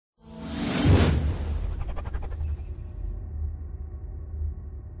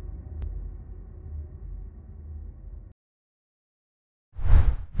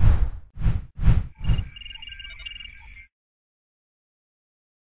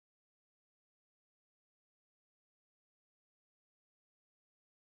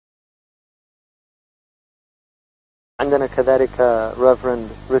عندنا كذلك ريفرند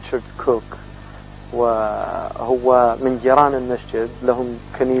ريتشارد كوك، وهو من جيران المسجد، لهم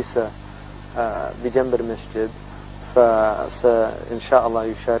كنيسة بجنب المسجد، فإن شاء الله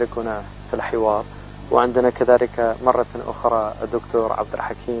يشاركنا في الحوار. وعندنا كذلك مرة أخرى الدكتور عبد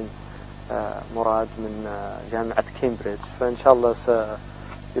الحكيم مراد من جامعة كامبريدج، فإن شاء الله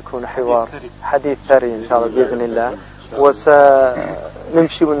سيكون حوار حديث ثري إن شاء الله بإذن الله.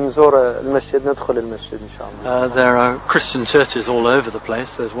 وسنمشي ونزور المسجد، ندخل المسجد إن شاء الله. There are Christian churches all over the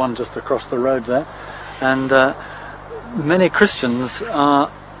place. There's one just across the road there, and many Christians are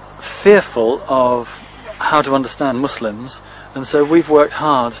fearful of how to understand Muslims, and so we've worked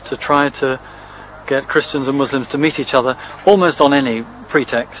hard to try to get Christians and Muslims to meet each other almost on any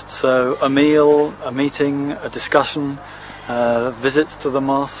pretext. So a meal, a meeting, a discussion, visits to the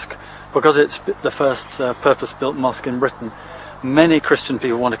mosque. Because it's the first purpose-built mosque in Britain, many Christian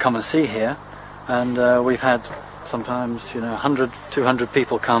people want to come and see here, and we've had sometimes 100, 200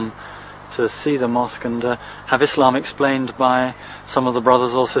 people come to see the mosque and have Islam explained by some of the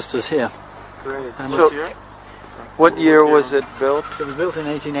brothers or sisters here. Great. And so, what year was it built? It was built in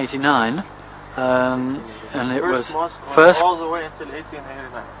 1889, and it was first all the way until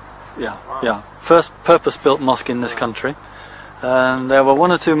 1889. Yeah, wow. Yeah, first purpose-built mosque in this country. And there were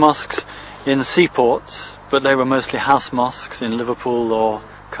one or two mosques in seaports, but they were mostly house mosques in Liverpool or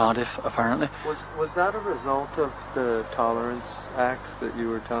Cardiff, apparently. Was that a result of the Tolerance Acts that you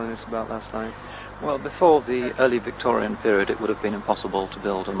were telling us about last night? Well, before the early Victorian period, it would have been impossible to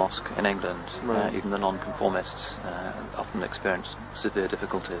build a mosque in England. Right. Even the non-conformists often experienced severe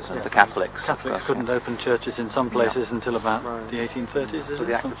difficulties, and the Catholics. Catholics couldn't open churches in some places until about the 1830s, So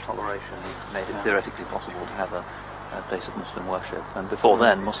the Act of Toleration made it theoretically possible to have a place of Muslim worship, and before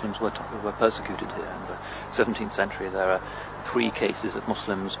then Muslims were persecuted here. In the 17th century there are 3 cases of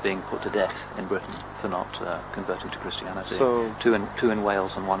Muslims being put to death in Britain for not converting to Christianity. So two in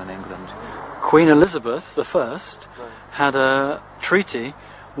Wales and 1 in England. Queen Elizabeth I had a treaty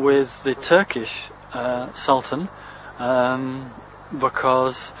with the Turkish Sultan,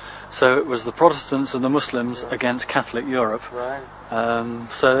 because so it was the Protestants and the Muslims against Catholic Europe. Right.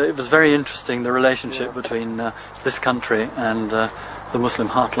 So it was very interesting, the relationship between this country and the Muslim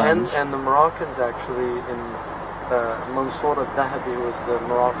heartlands. And the Moroccans actually, in Mansour al-Dahabi, was the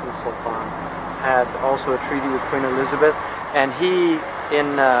Moroccan Sultan, had also a treaty with Queen Elizabeth, and he,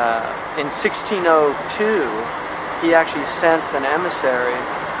 in 1602, he actually sent an emissary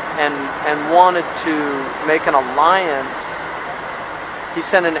and wanted to make an alliance. He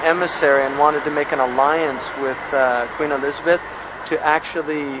sent an emissary and wanted to make an alliance with Queen Elizabeth to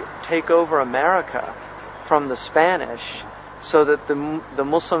actually take over America from the Spanish, so that the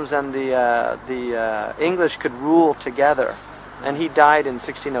Muslims and the English could rule together. And he died in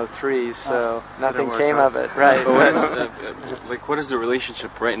 1603, so nothing came of it. Right. What is the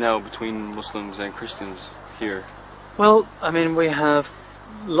relationship right now between Muslims and Christians here? Well, I mean, we have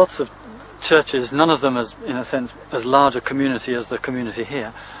lots of churches, none of them as, in a sense, as large a community as the community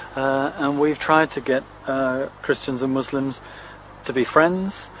here, and we've tried to get Christians and Muslims to be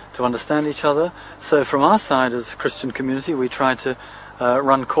friends, to understand each other. So from our side as a Christian community, we try to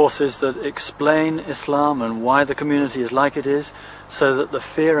run courses that explain Islam and why the community is like it is, so that the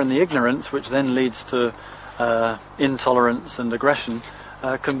fear and the ignorance, which then leads to intolerance and aggression,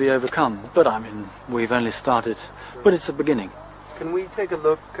 can be overcome. But I mean, we've only started, but it's a beginning. Can we take a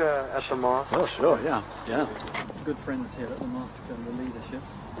look at the mosque? Oh, sure, yeah. Good friends here at the mosque and the leadership.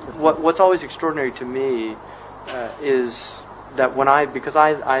 What's always extraordinary to me is that because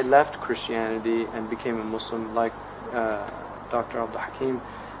I left Christianity and became a Muslim, like Dr. Abdul Hakim,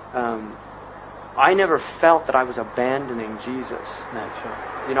 I never felt that I was abandoning Jesus. No, sure.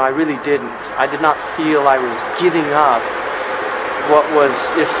 I really didn't. I did not feel I was giving up what was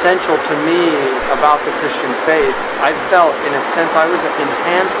essential to me about the Christian faith. I felt, in a sense, I was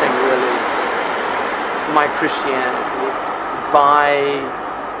enhancing, really, my Christianity by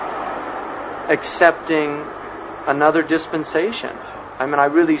accepting another dispensation. I mean, I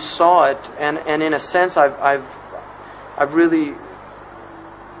really saw it, and in a sense, I've really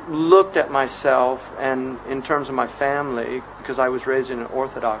looked at myself, and in terms of my family, because I was raised in an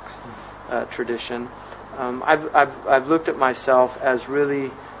Orthodox tradition, I've looked at myself as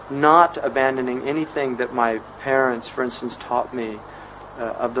really not abandoning anything that my parents, for instance, taught me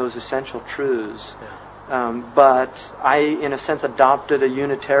of those essential truths. But I, in a sense, adopted a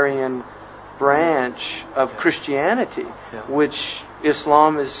Unitarian branch of Christianity, which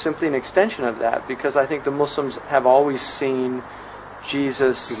Islam is simply an extension of that, because I think the Muslims have always seen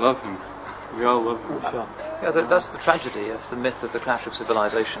Jesus. We love him. We all love him. Sure. Yeah, that's the tragedy of the myth of the clash of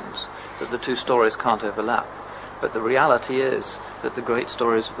civilizations, that the two stories can't overlap. But the reality is that the great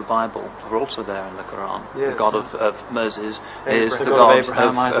stories of the Bible are also there in the Quran. Yes. The God of Moses is the the God God of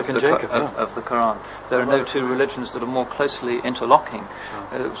Abraham, Isaac and Jacob, of the Quran. There are no two religions that are more closely interlocking.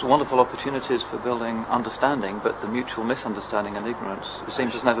 It was wonderful opportunities for building understanding, but the mutual misunderstanding and ignorance, it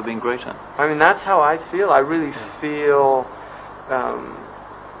seems, has never been greater. I mean, that's how I feel. I really feel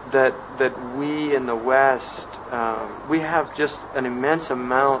that we in the West, we have just an immense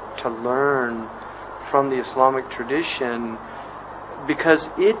amount to learn from the Islamic tradition, because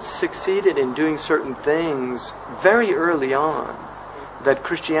it succeeded in doing certain things very early on that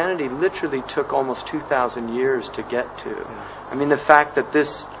Christianity literally took almost 2,000 years to get to. I mean, the fact that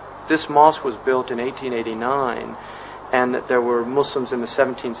this mosque was built in 1889, and that there were Muslims in the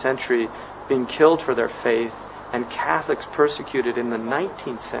 17th century being killed for their faith, and Catholics persecuted in the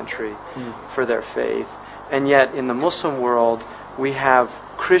 19th century for their faith, and yet in the Muslim world we have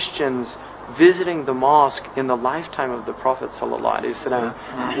Christians visiting the mosque in the lifetime of the Prophet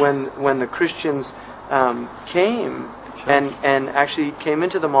ﷺ, when the Christians came and actually came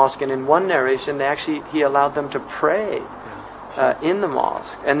into the mosque, and in one narration he allowed them to pray in the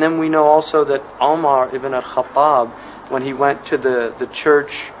mosque. And then we know also that Umar ibn al-Khattab, when he went to the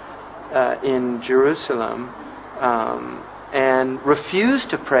church in Jerusalem and refused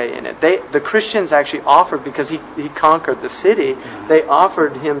to pray in it. The Christians actually offered, because he conquered the city, they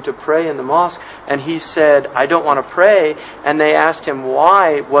offered him to pray in the mosque, and he said, "I don't want to pray." And they asked him,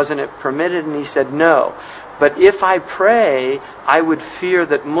 "Why wasn't it permitted?" And he said, "No, but if I pray, I would fear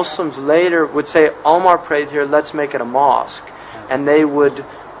that Muslims later would say, 'Omar prayed here, let's make it a mosque.'" And they would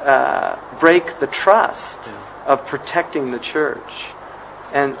break the trust of protecting the church.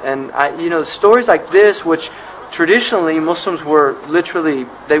 And stories like this, which traditionally Muslims were literally,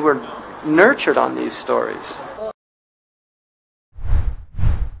 they were nurtured on these stories.